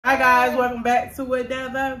Hi guys, welcome back to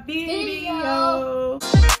another video.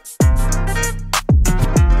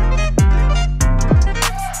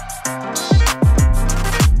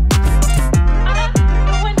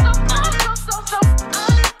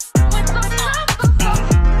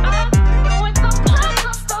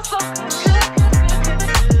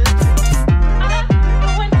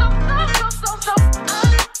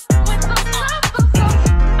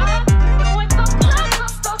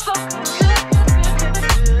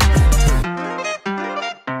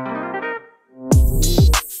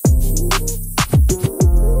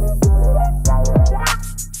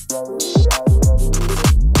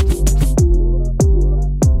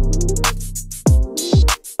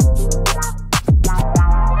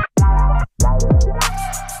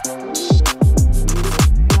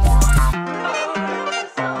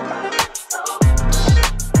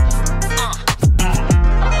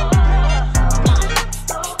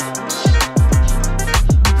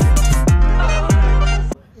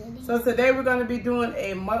 So today we're gonna be doing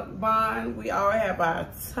a mukbang. We all have our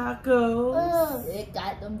tacos. It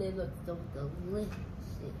got them, they look so delicious.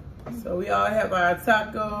 So we all have our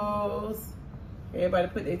tacos. Everybody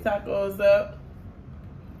put their tacos up.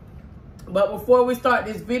 But before we start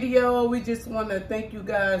this video, we just want to thank you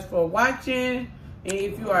guys for watching. And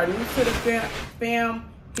if you are new to the fam,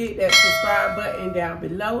 hit that subscribe button down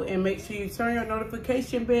below and make sure you turn your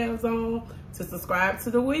notification bells on to subscribe to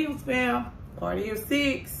the Williams fam, Party of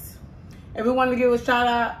 6. And we want to give a shout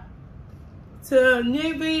out to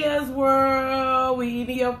Nivea's World. We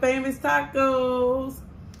eating your famous tacos.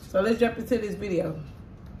 So let's jump into this video.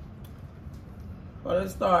 So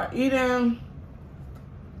let's start eating.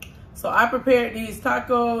 So I prepared these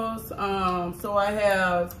tacos. So I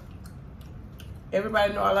have,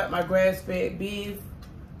 everybody know I like my grass-fed beef,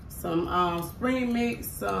 some spring mix,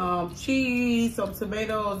 some cheese, some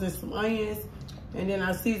tomatoes, and some onions. And then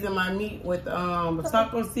I season my meat with the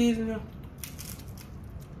taco seasoning.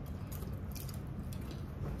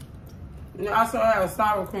 And I also have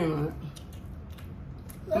sour cream on it.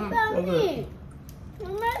 What about me?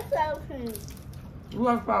 What about sour cream? You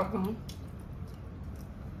like sour cream?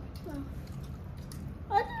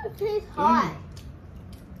 Why does it taste hot?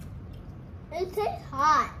 It tastes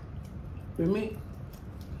hot. The meat,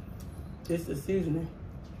 it's the seasoning.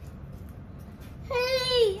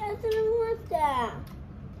 Hey, I didn't want that.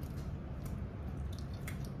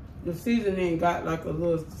 The seasoning got like a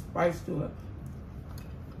little spice to it.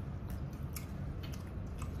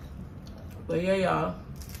 But yeah, y'all.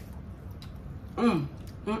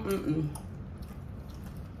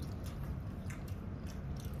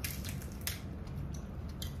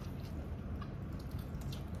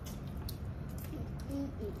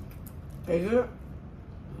 They good?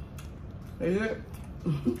 They good?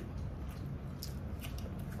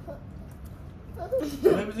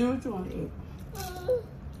 Let me see what you want to eat.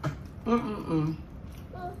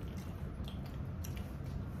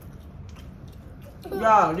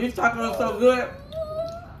 Y'all, these tacos are so good.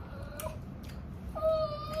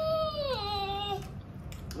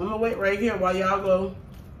 I'm gonna wait right here while y'all go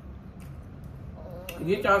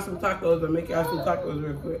get y'all some tacos and make y'all some tacos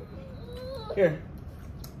real quick. Here.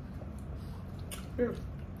 Here.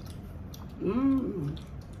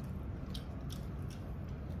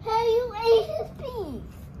 Hey, you ate his beef.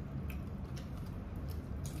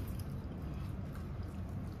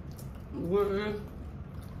 Good.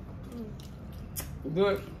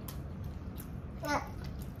 Good.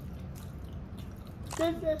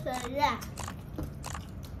 Yeah.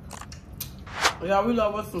 Y'all, we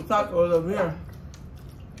love us some tacos over here.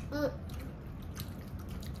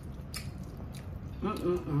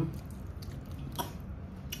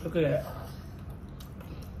 Look at that.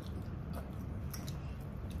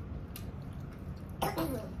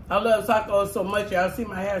 I love tacos so much, y'all see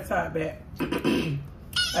my hair tied back.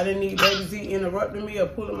 I didn't need Baby Z interrupting me or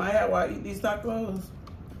pulling my hair while I eat these tacos.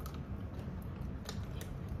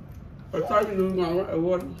 I told you we were gonna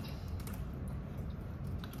run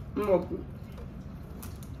water.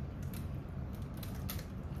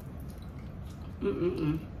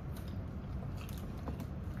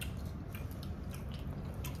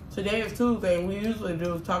 Today is Tuesday. We usually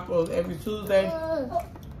do tacos every Tuesday,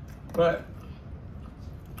 but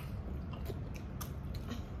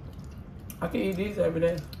I can eat these every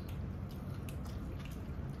day.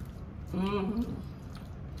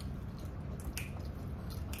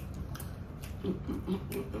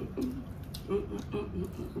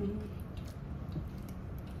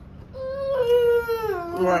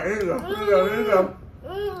 All right, here you go. Here you go. Here you go.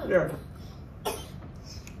 There.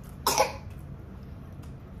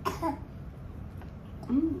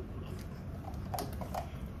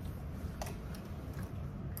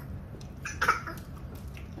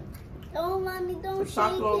 Mommy, don't shake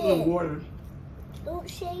Tacos it. and water. Don't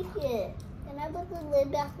shake it. Can I put the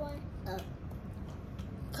lid back on? Oh.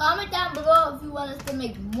 Comment down below if you want us to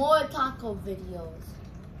make more taco videos.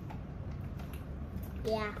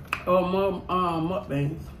 Yeah. Oh, more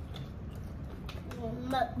mukbangs.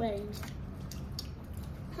 Mukbang.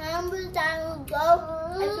 How many times go?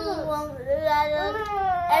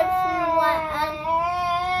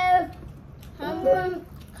 Everyone,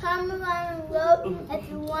 comment below if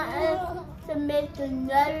you want us to make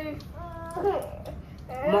another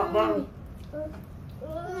Mukbang.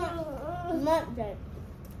 mukbang.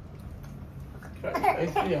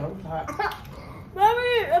 It's yeah, it's hot.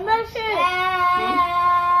 Mommy, I'm not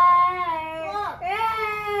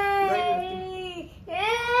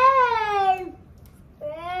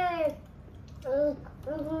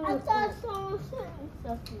I thought someone sent me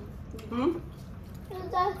something. Hmm? I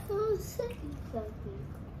thought someone sent me something.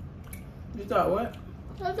 You thought what?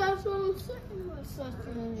 I thought someone sent me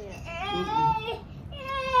something in there.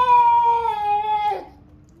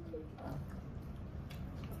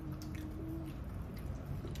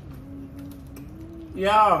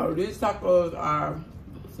 Y'all, these tacos are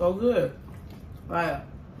so good. Right.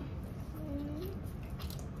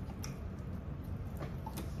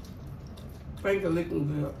 Frank is looking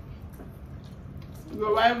good. You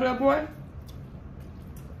alright with that boy?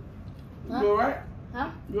 Huh? You alright? Huh?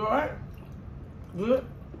 You alright? Good.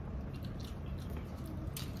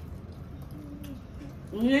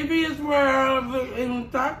 Nivea's World in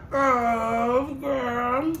tacos,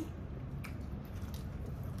 girl.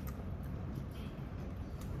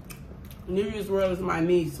 Nivea's World is my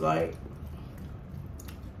niece, like.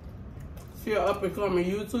 She an up and coming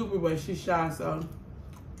YouTuber, but she's shy, so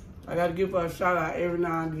I gotta give her a shout out every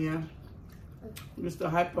now and then. Just to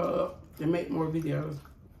hype her up and make more videos.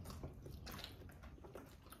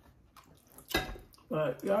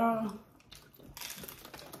 But y'all,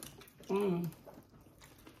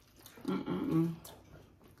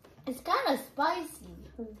 It's kind of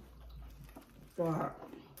spicy. God.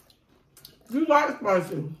 You like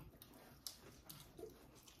spicy?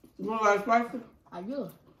 You don't like spicy? I do.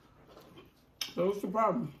 So what's the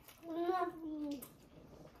problem?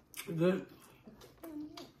 Good.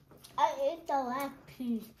 I ate the last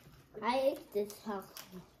piece. I ate this taco.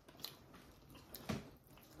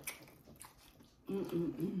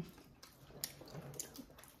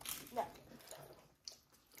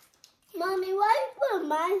 Mommy, why you put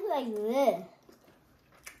mine like this?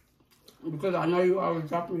 Because I know you always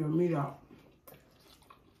dropping your meat out.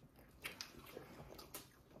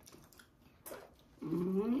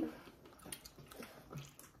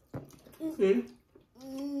 See?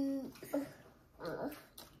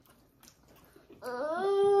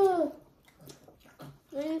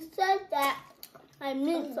 When you said that, my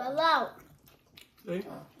meat fell out. See?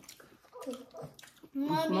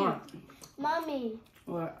 Mommy, Smart. Mommy,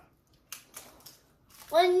 What?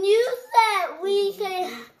 when you said we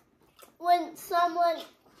can, when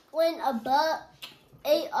a bug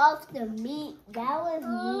ate off the meat, that was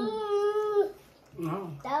me.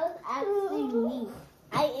 No. That was actually me.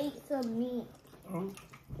 I ate some meat. Oh.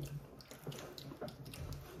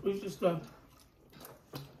 What's your stuff?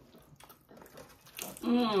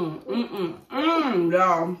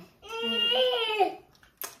 Y'all.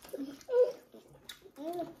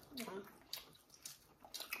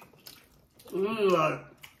 Like,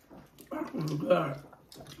 that was good.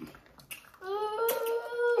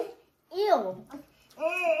 Ew.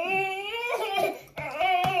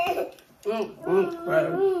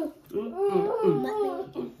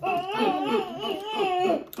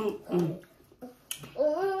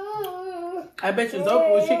 I bet you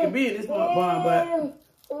Zoka wish she could be in this mukbang, but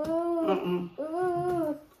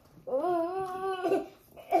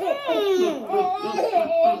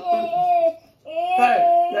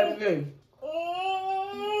Hey, that's good.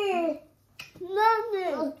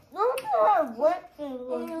 Nothing. Nothing working.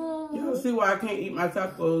 You don't see why I can't eat my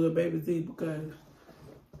tacos or baby teeth because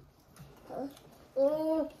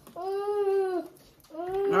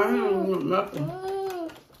I don't want nothing.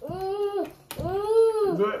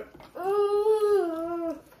 Good.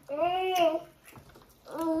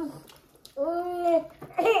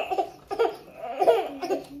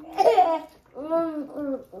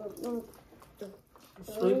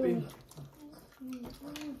 Sleepy.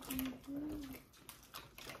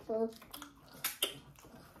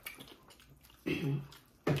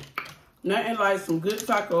 Nothing like some good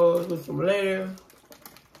tacos with some lettuce,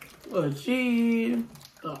 a little cheese,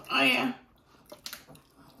 some onion.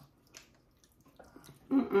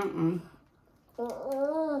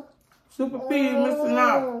 Super P is missing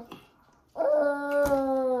out.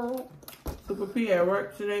 Super P at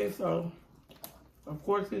work today, so Of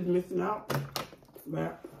course, he's missing out.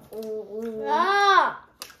 But Ah!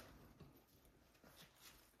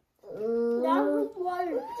 That was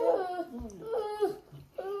water.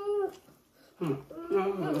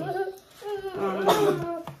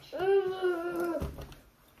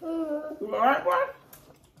 You alright, boy?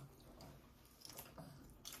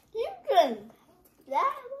 You can.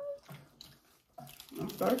 That I'm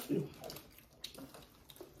thirsty.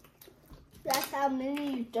 That's how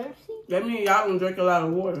many you thirsty? That means y'all don't drink a lot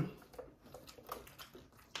of water.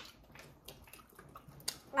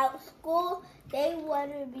 At school, they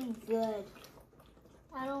water be good.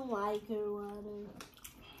 I don't like your water.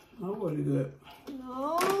 My water good.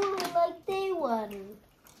 No, I like they water.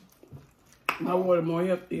 My water more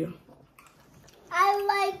healthier. I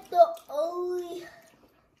like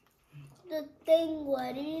the thing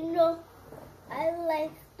water, you know. I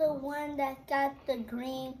like the one that got the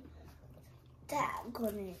green tag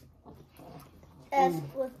on it. That's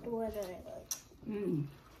what the water I like. Mm.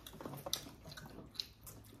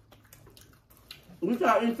 We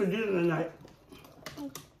got in for dinner tonight.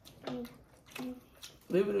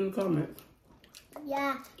 Leave it in the comments.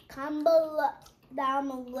 Yeah, comment down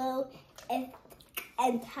below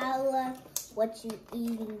and tell us what you're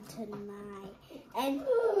eating tonight. And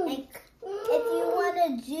if you want to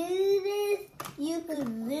do this, you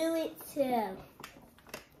can do it too.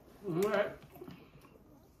 Alright.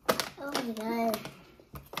 Oh my God.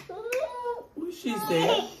 What she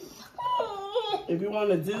said. If you want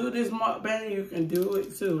to do this mukbang, you can do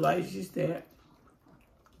it too, like she said.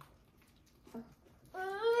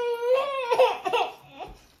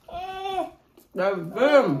 That's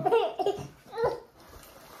them.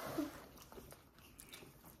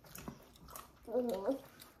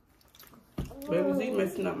 Baby Z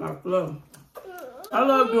messing up my flow. I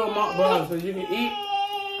love doing mukbangs so you can eat,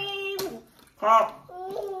 pop,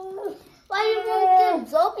 Why you going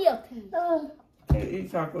to Zobia piece? and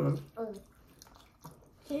eat tacos.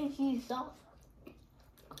 Cheesy sauce.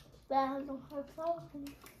 That don't have sauce in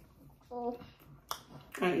it.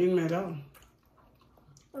 Can't eat them at all.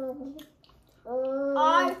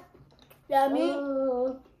 Yummy.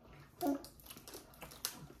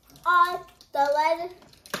 The lettuce.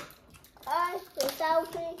 The sour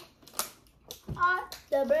cream.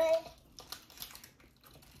 The bread.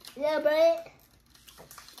 The bread.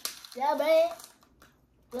 The bread.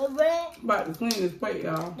 The bread. About to clean this plate,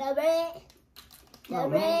 y'all. The bread. The One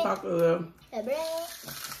bread. taco left. The bread.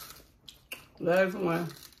 Last one.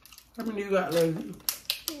 How many you got, Lazy?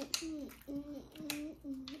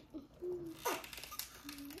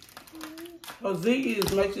 Oh, Z is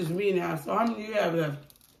as much as me now. So how many you have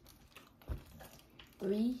left?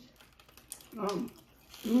 3.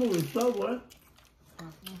 You moving slow, boy.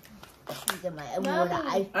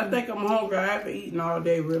 I think I'm hungry. I haven't eaten all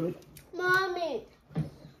day, really. Mommy,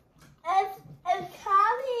 if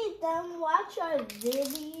Callie done watch our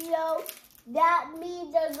video, that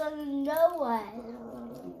means they're gonna know us.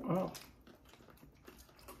 Oh.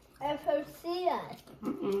 If her see us.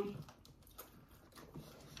 Mm-mm.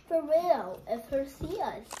 For real, if her see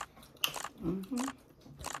us. Mm-hmm.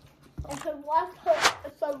 If her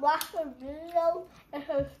watch her video, if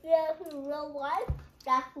her see us in real life,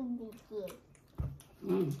 that would be good.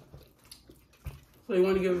 Mm. So you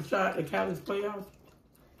want to give a shot at Callie's playoffs?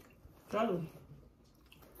 Tell them.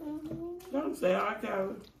 Tell them, say hi,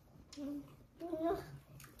 Callie.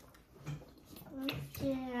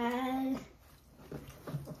 Yeah.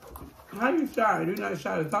 How you shy? You're not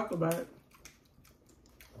shy to talk about it.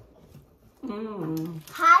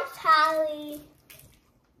 Hi, Callie.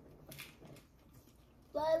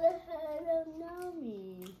 But I don't know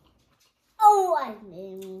me. Oh, I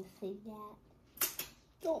didn't say that.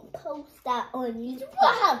 Don't post that on YouTube. You put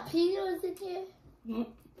jalapenos in here? Mm.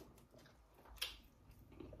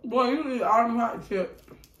 Boy, you eat all them hot chips.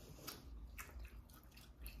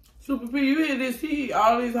 Super P, you hear this? He eat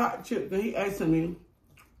all these hot chips and he asking me,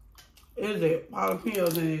 is it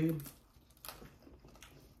jalapenos in it?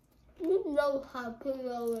 You know how to put it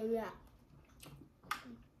over that.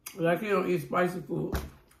 Like he don't eat spicy food.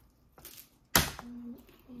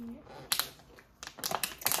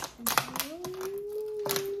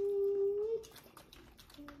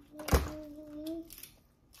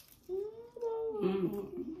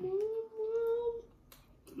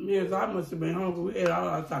 Yes, I must have been hungry. We ate all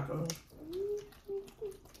our tacos.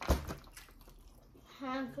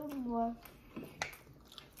 Have some more.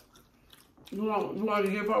 You want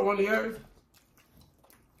to give her one of yours?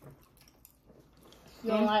 You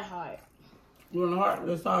don't like heart. You want a heart?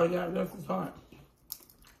 That's all you got left is heart.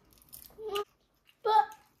 But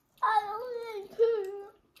I only had 2.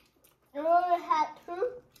 You only had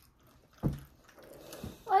 2?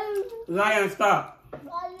 Zion, stop. I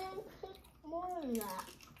didn't pick more than that.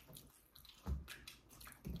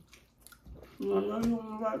 I know you want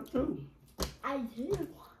to rock too. I do.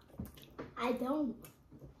 I don't.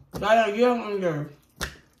 Zion, get on there.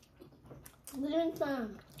 Give me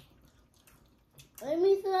some. Give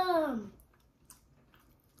me some.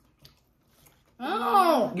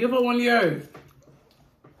 Oh. Give her one of yours.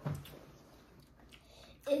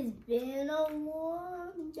 It's been a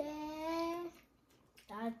warm day.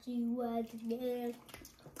 Thought you was there.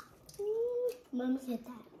 Mommy said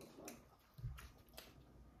that.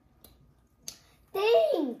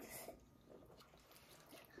 Thanks.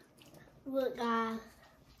 Look, guys.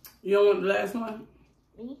 You don't want the last one?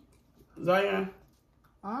 Me? Zion,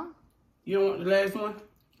 Huh? you don't want the last one?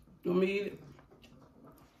 You want me to eat it?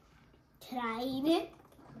 Can I eat it?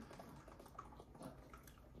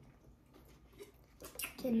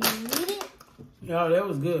 Can you eat it? Yo, that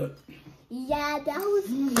was good. Yeah, that was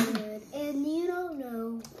good. And you don't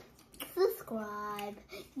know. Subscribe.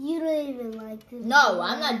 You don't even like this. No,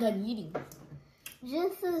 I'm not done eating.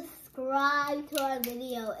 Just subscribe to our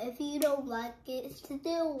video. If you don't like it,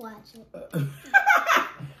 still watch it.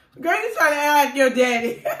 Girl, you trying to act like your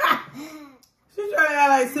daddy. She's trying to act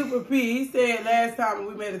like Super P. He said last time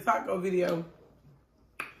we made a taco video,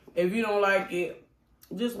 if you don't like it,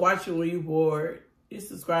 just watch it when you're bored. You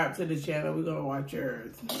subscribe to the channel. We're going to watch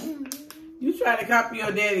yours. You trying to copy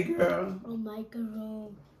your daddy, girl. Oh my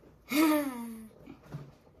god.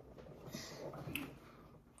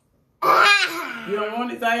 You don't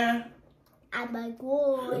want it, Zion? Oh my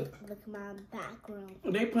god. Look at my background.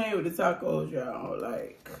 They playing with the tacos, y'all.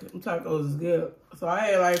 Like, them tacos is good. So I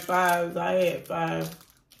had like 5. I had 5.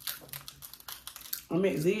 I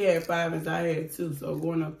mean, Z had 5 and I had 2. So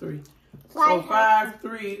going up 3. So 5,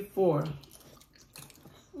 3, 4.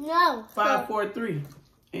 No. 5, 4, 3.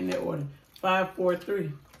 In that order. 5, 4,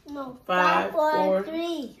 3. No. 5, 4,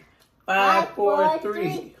 3. 5, 4,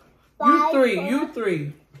 3. You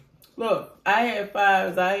 3. Look, I had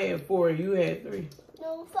 5s, I had 4, and you had 3.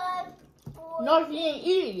 No, 5, 4. No, she didn't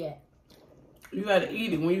eat it yet. You gotta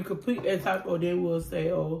eat it. When you complete that taco, then we'll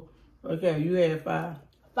say, oh, okay, you had 5.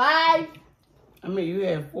 5. I mean, you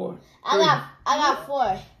had 4. I got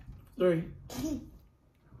 4. 3.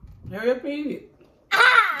 Hurry up and eat it.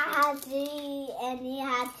 I had 3 and you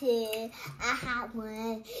had 2. I had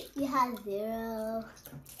 1. You had 0.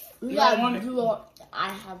 You You got don't want it? 0. I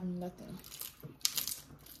have nothing.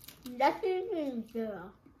 Nothing is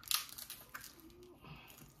 0.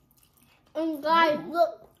 And guys,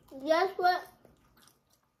 look, guess what?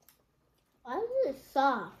 Why is it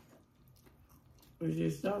soft? It's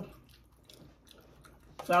just soft.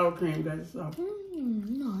 Sour cream got it soft.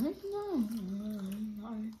 No, it's not.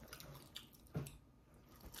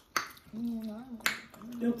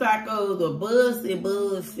 Them tacos are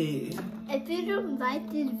bussy. If you don't like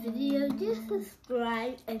this video, just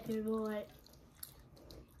subscribe if you want.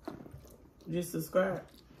 Just subscribe.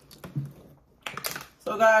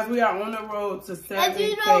 So guys, we are on the road to 7K,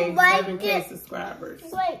 you don't like 7K it- subscribers.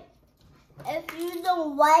 Wait, if you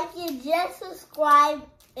don't like it, just subscribe.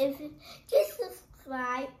 Just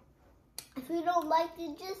subscribe. If you don't like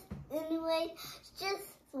it, just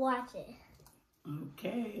watch it.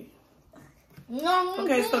 Okay. No.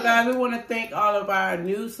 Okay, so guys, we want to thank all of our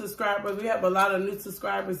new subscribers. We have a lot of new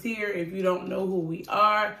subscribers here. If you don't know who we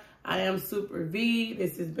are, I am Super V.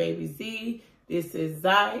 This is Baby Z. This is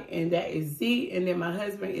Zai, and that is Z. And then my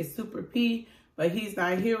husband is Super P, but he's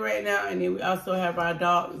not here right now. And then we also have our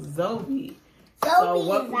dog, Zoe. So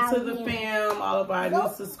welcome to the fam, all of our new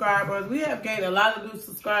subscribers. We have gained a lot of new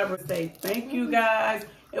subscribers. Say thank you, guys.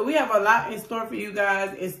 And we have a lot in store for you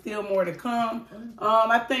guys. It's still more to come.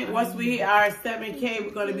 I think once we hit our 7K,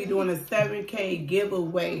 we're going to be doing a 7K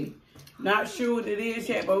giveaway. Not sure what it is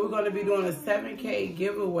yet, but we're going to be doing a 7K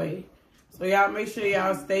giveaway. So y'all make sure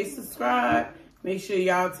y'all stay subscribed. Make sure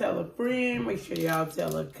y'all tell a friend. Make sure y'all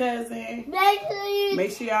tell a cousin.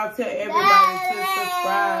 Make sure y'all tell everybody to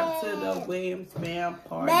subscribe to the Williams Fam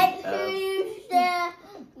Party. Make sure you share.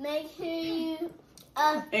 Make sure you.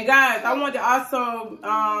 And guys, I want to also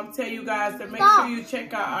tell you guys to make sure you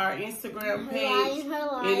check out our Instagram page.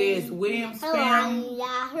 It is Williams Fam.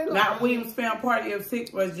 Not Williams Fam Party of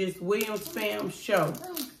 6, but just Williams Fam Show.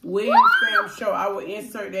 Williams Fam Show. I will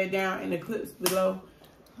insert that down in the clips below.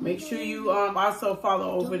 Make sure you also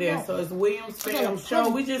follow over there. So it's Williams Fam Show.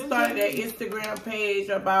 We just started that Instagram page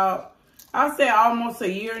about, I'll say almost a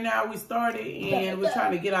year now we started, and we're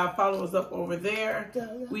trying to get our followers up over there.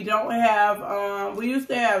 We don't have, we used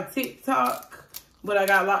to have TikTok, but I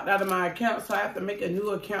got locked out of my account, so I have to make a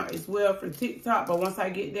new account as well for TikTok. But once I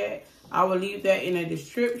get that, I will leave that in the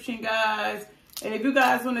description, guys. And if you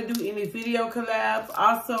guys want to do any video collabs,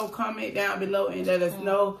 also comment down below and let us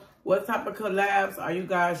know what type of collabs are you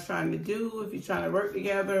guys trying to do, if you're trying to work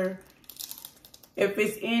together. If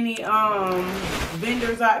it's any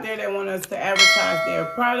vendors out there that want us to advertise their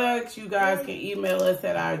products, you guys can email us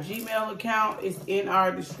at our Gmail account. It's in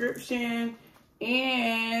our description.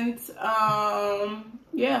 And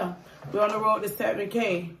yeah, we're on the road to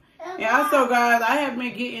 7K. And also, guys, I have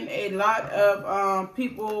been getting a lot of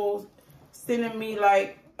people sending me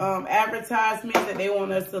like advertisements that they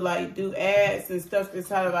want us to like do ads and stuff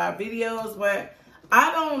inside of our videos, but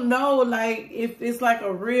I don't know like if it's like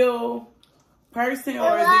a real person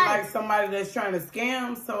or is it like somebody that's trying to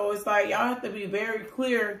scam. So it's like y'all have to be very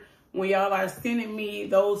clear when y'all are sending me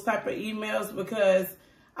those type of emails, because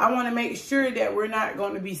I want to make sure that we're not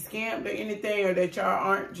going to be scammed or anything, or that y'all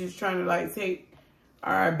aren't just trying to like take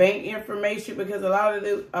our bank information, because a lot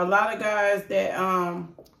of guys that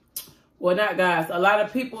well, not guys, a lot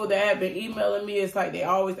of people that have been emailing me, it's like they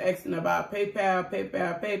always asking about PayPal.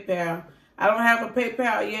 I don't have a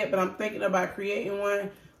PayPal yet, but I'm thinking about creating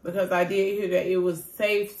one, because I did hear that it was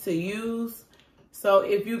safe to use. So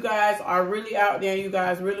if you guys are really out there and you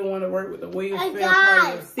guys really want to work with the Williams Family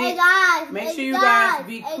Party, make sure you guys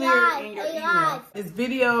be clear in your email. This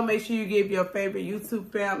video, make sure you give your favorite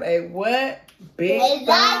YouTube fam a what? Big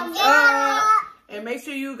thumbs up. And make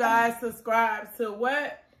sure you guys subscribe to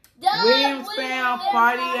what? Williams Fam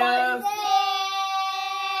Party of.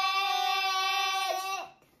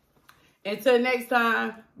 Until next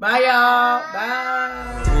time, bye y'all.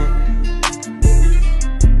 Bye.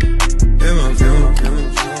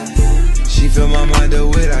 She fill my mind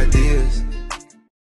up with ideas.